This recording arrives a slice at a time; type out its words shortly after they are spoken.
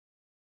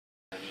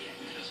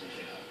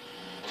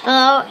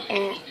Hello,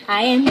 and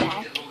I am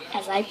back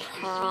as I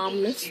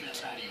promised.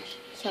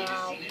 So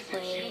I'll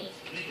play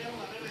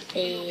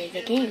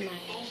the game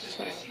I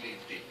said.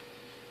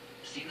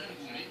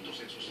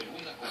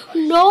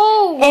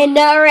 No! And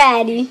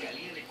already.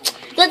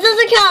 That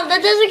doesn't count.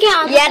 That doesn't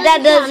count. Yeah,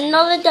 that does. Count.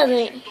 No, that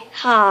doesn't.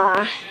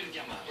 Ha.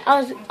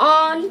 I was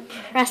on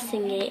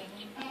pressing it.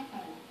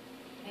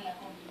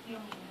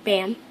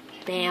 Bam,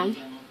 bam,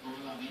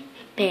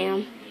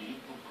 bam,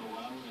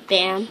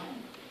 bam,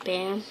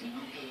 bam,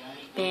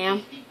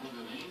 bam,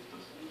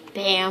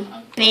 bam,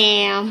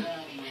 bam.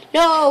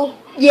 No.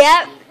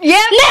 Yep.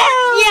 Yep. No.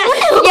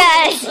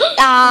 Yes.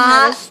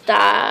 Yes.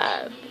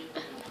 Stop.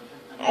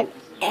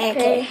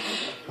 Okay.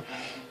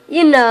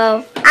 You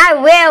know, I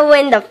will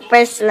win the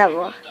first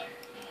level.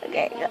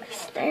 Okay, go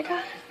start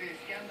off.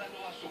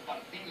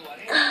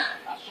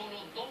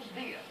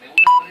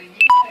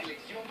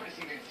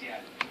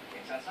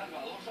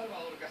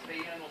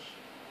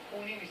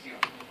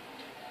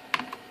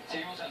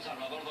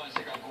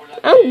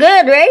 I'm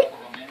good, right?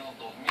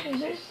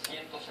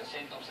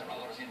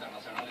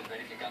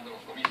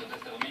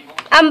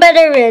 I'm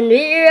better than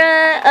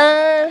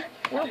Vera.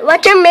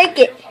 Watch her make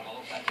it.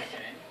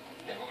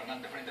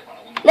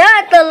 Now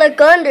I have to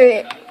look under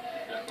it.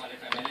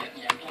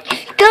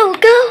 Go,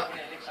 go.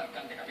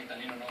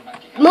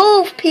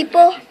 Move,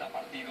 people.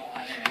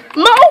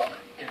 Move.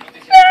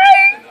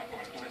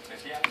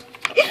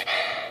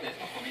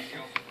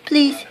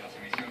 Please.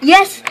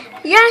 Yes,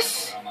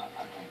 yes.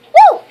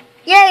 Woo!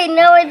 Yay,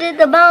 now I did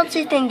the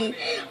bouncy thingy.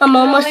 I'm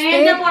almost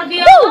there.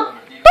 Woo!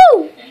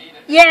 Woo!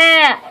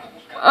 Yeah.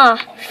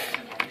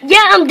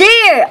 Yeah, I'm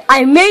there.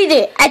 I made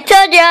it. I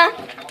told ya.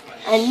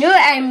 I knew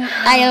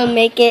I'll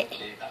make it.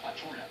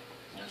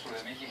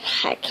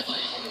 Okay.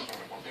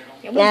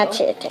 Now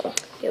cheating.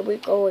 Here we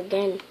go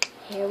again.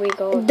 Here we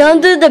go again.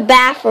 Don't do the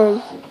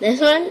bathroom. This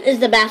one is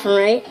the bathroom,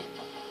 right?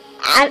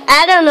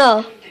 I don't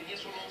know.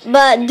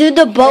 But do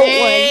the boat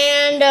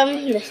one. And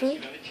this one?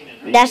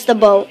 That's the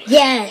boat.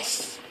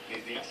 Yes.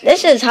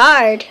 This is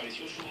hard.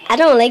 I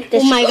don't like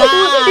this. Oh my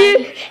god.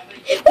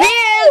 Yes,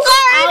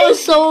 I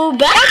was so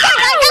bad.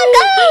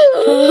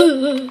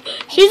 Go.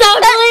 She's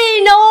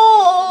ugly.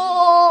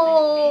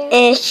 No.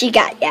 And she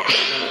got ya.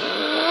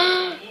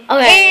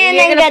 Okay, And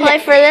we're I'm gonna play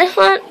for this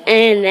one,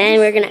 and then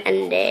we're gonna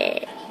end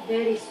it.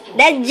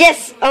 That's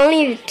just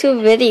only 2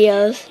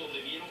 videos.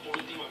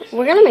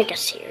 We're gonna make a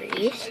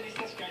series.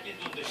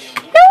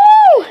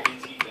 No,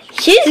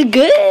 she's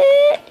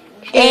good,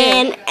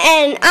 and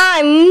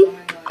I'm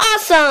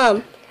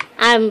awesome.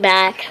 I'm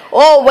back.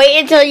 Oh, wait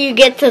until you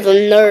get to the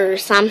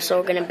nurse. I'm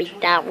so gonna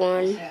beat that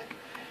one.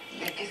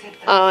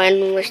 Oh,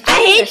 and we're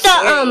starting.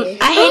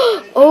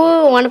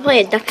 Oh, want to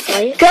play a Duck's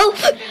Life? Go.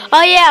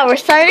 Oh yeah, we're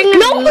starting a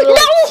new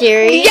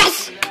series.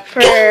 Yes.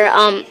 For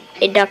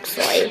a Duck's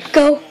Life.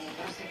 Go.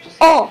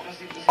 Oh.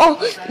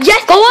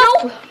 Yes. Go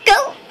up.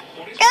 Go.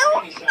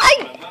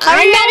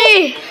 I'm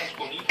ready.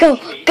 Go.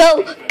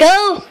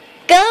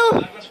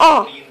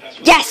 Oh.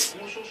 Yes.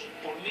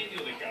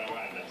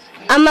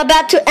 I'm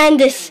about to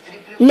end this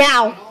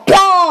now.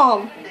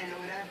 Boom.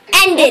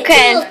 End it 2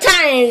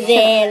 times,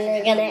 and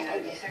we're gonna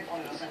end it.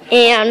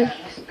 And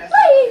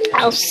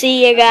I'll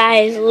see you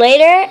guys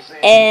later,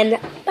 and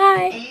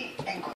bye.